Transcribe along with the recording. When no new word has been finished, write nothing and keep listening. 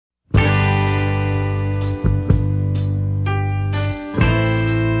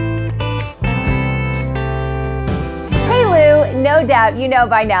No doubt you know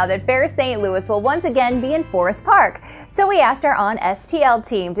by now that Fair St. Louis will once again be in Forest Park. So we asked our OnStL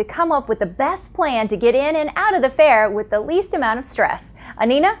team to come up with the best plan to get in and out of the fair with the least amount of stress.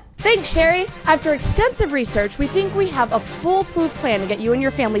 Anina? Thanks, Sherry. After extensive research, we think we have a foolproof plan to get you and your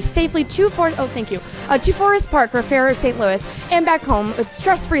family safely to Forest Park for Fair St. Louis and back home as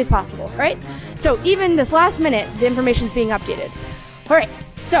stress-free as possible, right? So even this last minute, the information's being updated. All right,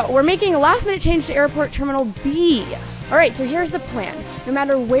 so we're making a last-minute change to Airport Terminal B. All right, so here's the plan. No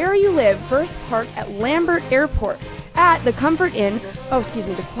matter where you live, first park at Lambert Airport at the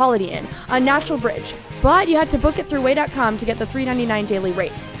the Quality Inn on Natural Bridge. But you had to book it through way.com to get the $3.99 daily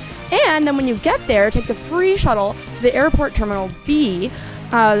rate. And then when you get there, take the free shuttle to the Airport Terminal B.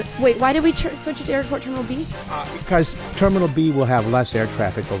 Wait, why did we switch it to Airport Terminal B? Because Terminal B will have less air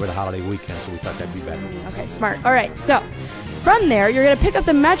traffic over the holiday weekend, so we thought that'd be better. Okay, smart. All right, so from there, you're going to pick up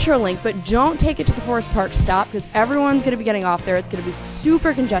the Metro Link, but don't take it to the Forest Park stop because everyone's going to be getting off there. It's going to be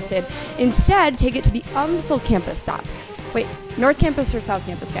super congested. Instead, take it to the OnStL campus stop. Wait, North Campus or South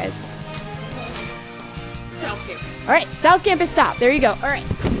Campus, guys? South Campus. All right, South Campus stop. There you go. All right.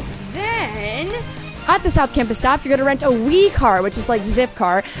 Then, at the South Campus stop, you're going to rent a Wii car, which is like Zip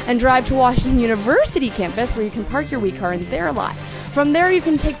car, and drive to Washington University campus where you can park your Wii car in their lot. From there, you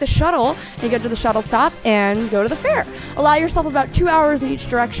can take the shuttle and get to the shuttle stop and go to the fair. Allow yourself about 2 hours in each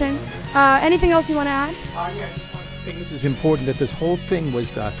direction. Anything else you want to add? Yeah, I just think this is important that this whole thing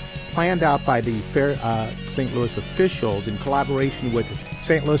was planned out by the Fair St. Louis officials in collaboration with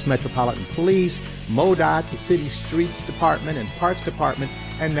St. Louis Metropolitan Police, MoDOT, the City Streets Department and Parks Department,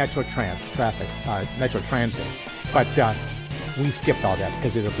 and Metro Transit. But we skipped all that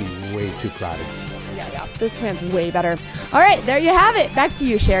because it'll be way too crowded. Yeah, this plan's way better. All right, there you have it. Back to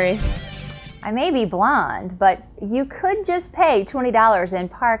you, Sherry. I may be blonde, but you could just pay $20 and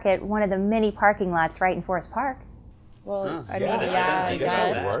park at one of the many parking lots right in Forest Park. Well, I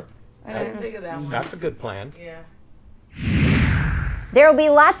guess. I didn't think of that one. That's a good plan. Yeah. There will be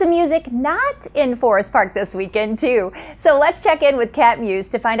lots of music not in Forest Park this weekend, too. So let's check in with Cat Muse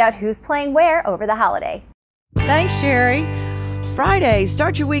to find out who's playing where over the holiday. Thanks, Sherry. Friday,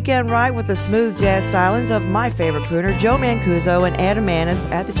 start your weekend right with the smooth jazz stylings of my favorite crooner, Joe Mancuso and Adam Manis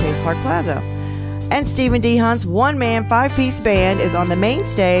at the Chase Park Plaza. And Stephen D. Hunt's one-man, five-piece band is on the main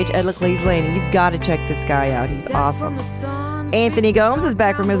stage at Laclede's Lane, and you've got to check this guy out. He's awesome. Anthony Gomes is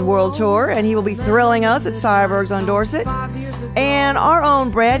back from his world tour, and he will be thrilling us at Cyberg's on Dorset. And our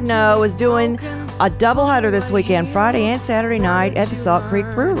own Brad Noe is doing a doubleheader this weekend, Friday and Saturday night at the Salt Creek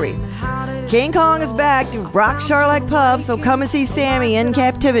Brewery. King Kong is back to rock Charlotte Pub, so come and see Sammy in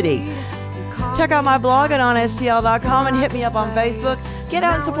captivity. Check out my blog at OnStL.com and hit me up on Facebook. Get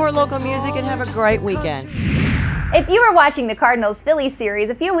out and support local music and have a great weekend. If you were watching the Cardinals-Phillies series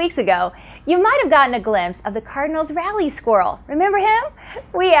a few weeks ago, you might have gotten a glimpse of the Cardinals' rally squirrel. Remember him?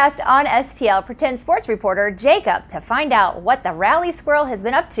 We asked OnStL pretend sports reporter Jacob to find out what the rally squirrel has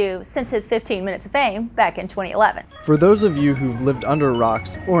been up to since his 15 minutes of fame back in 2011. For those of you who've lived under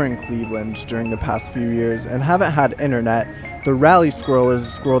rocks or in Cleveland during the past few years and haven't had internet, the rally squirrel is a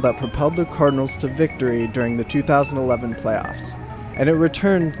squirrel that propelled the Cardinals to victory during the 2011 playoffs. And it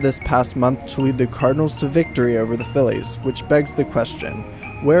returned this past month to lead the Cardinals to victory over the Phillies, which begs the question,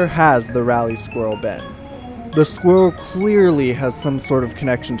 where has the rally squirrel been? The squirrel clearly has some sort of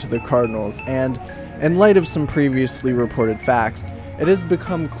connection to the Cardinals, and in light of some previously reported facts, it has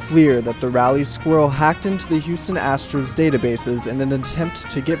become clear that the rally squirrel hacked into the Houston Astros databases in an attempt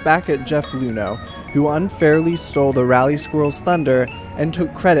to get back at Jeff Luhnow, who unfairly stole the rally squirrel's thunder and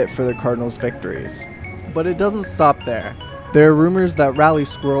took credit for the Cardinals' victories. But it doesn't stop there. There are rumors that Rally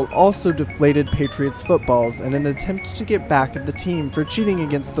Squirrel also deflated Patriots footballs in an attempt to get back at the team for cheating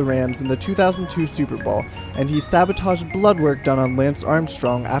against the Rams in the 2002 Super Bowl, and he sabotaged blood work done on Lance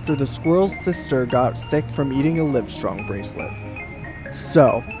Armstrong after the squirrel's sister got sick from eating a Livestrong bracelet.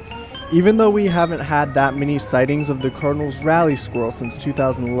 So, even though we haven't had that many sightings of the Cardinals' Rally Squirrel since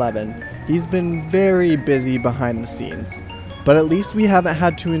 2011, he's been very busy behind the scenes. But at least we haven't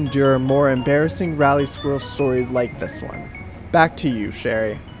had to endure more embarrassing Rally Squirrel stories like this one. Back to you,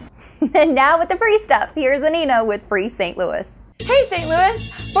 Sherry. And now with the free stuff, here's Anina with Free St. Louis. Hey St. Louis!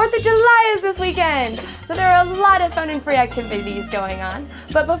 4th of July is this weekend! So there are a lot of fun and free activities going on.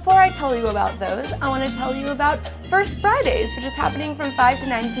 But before I tell you about those, I want to tell you about First Fridays, which is happening from 5 to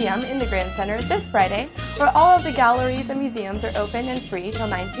 9 p.m. in the Grand Center this Friday, where all of the galleries and museums are open and free till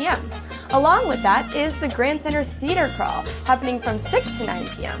 9 p.m. Along with that is the Grand Center Theater Crawl, happening from 6 to 9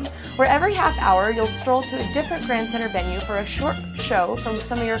 p.m., where every half hour you'll stroll to a different Grand Center venue for a short show from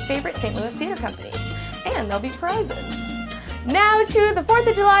some of your favorite St. Louis theater companies. And there'll be prizes. Now to the 4th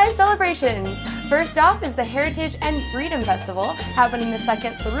of July celebrations. First off is the Heritage and Freedom Festival, happening the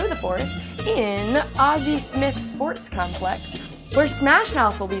 2nd through the 4th in Ozzie Smith Sports Complex, where Smash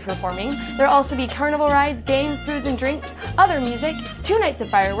Mouth will be performing. There will also be carnival rides, games, foods and drinks, other music, 2 nights of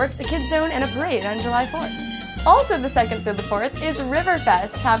fireworks, a kids zone, and a parade on July 4th. Also the 2nd through the 4th is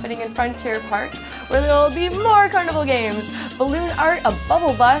Riverfest, happening in Frontier Park, where there will be more carnival games, balloon art, a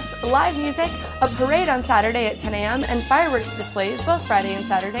bubble bus, live music, a parade on Saturday at 10 a.m., and fireworks displays both Friday and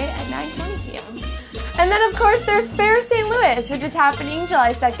Saturday at 9:20 p.m. And then of course there's Fair St. Louis, which is happening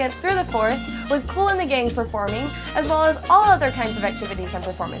July 2nd through the 4th, with Kool and the Gang performing, as well as all other kinds of activities and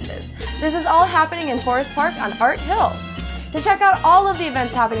performances. This is all happening in Forest Park on Art Hill. To check out all of the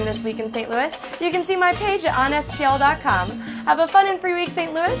events happening this week in St. Louis, you can see my page at OnStL.com. Have a fun and free week,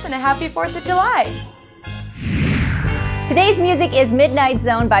 St. Louis, and a happy 4th of July! Today's music is Midnight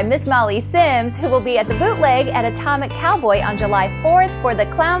Zone by Miss Molly Sims, who will be at the Bootleg at Atomic Cowboy on July 4th for the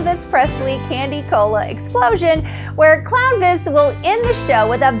Clownvis Presley Candy Cola Explosion, where Clownvis will end the show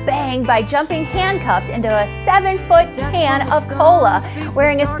with a bang by jumping handcuffed into a 7-foot can of cola,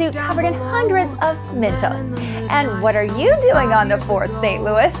 wearing a suit covered in hundreds of Mentos. And what are you doing on the 4th, St.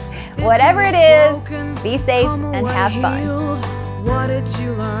 Louis? Whatever it is, be safe and have fun. What did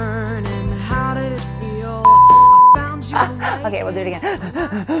you learn and how did it feel? Okay, we'll do it again.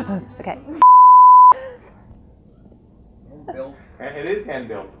 Okay. Hand-built. It is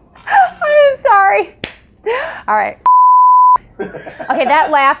hand-built. I'm sorry. All right. Okay,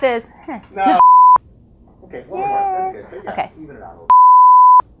 that laugh is... No. Okay, one more. That's good. There you go. Okay. Even it out.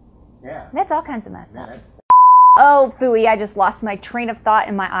 Yeah. That's all kinds of messed up. That's Oh, phooey, I just lost my train of thought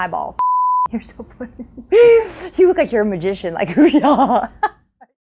in my eyeballs. You're so funny. You look like you're a magician, like, yeah.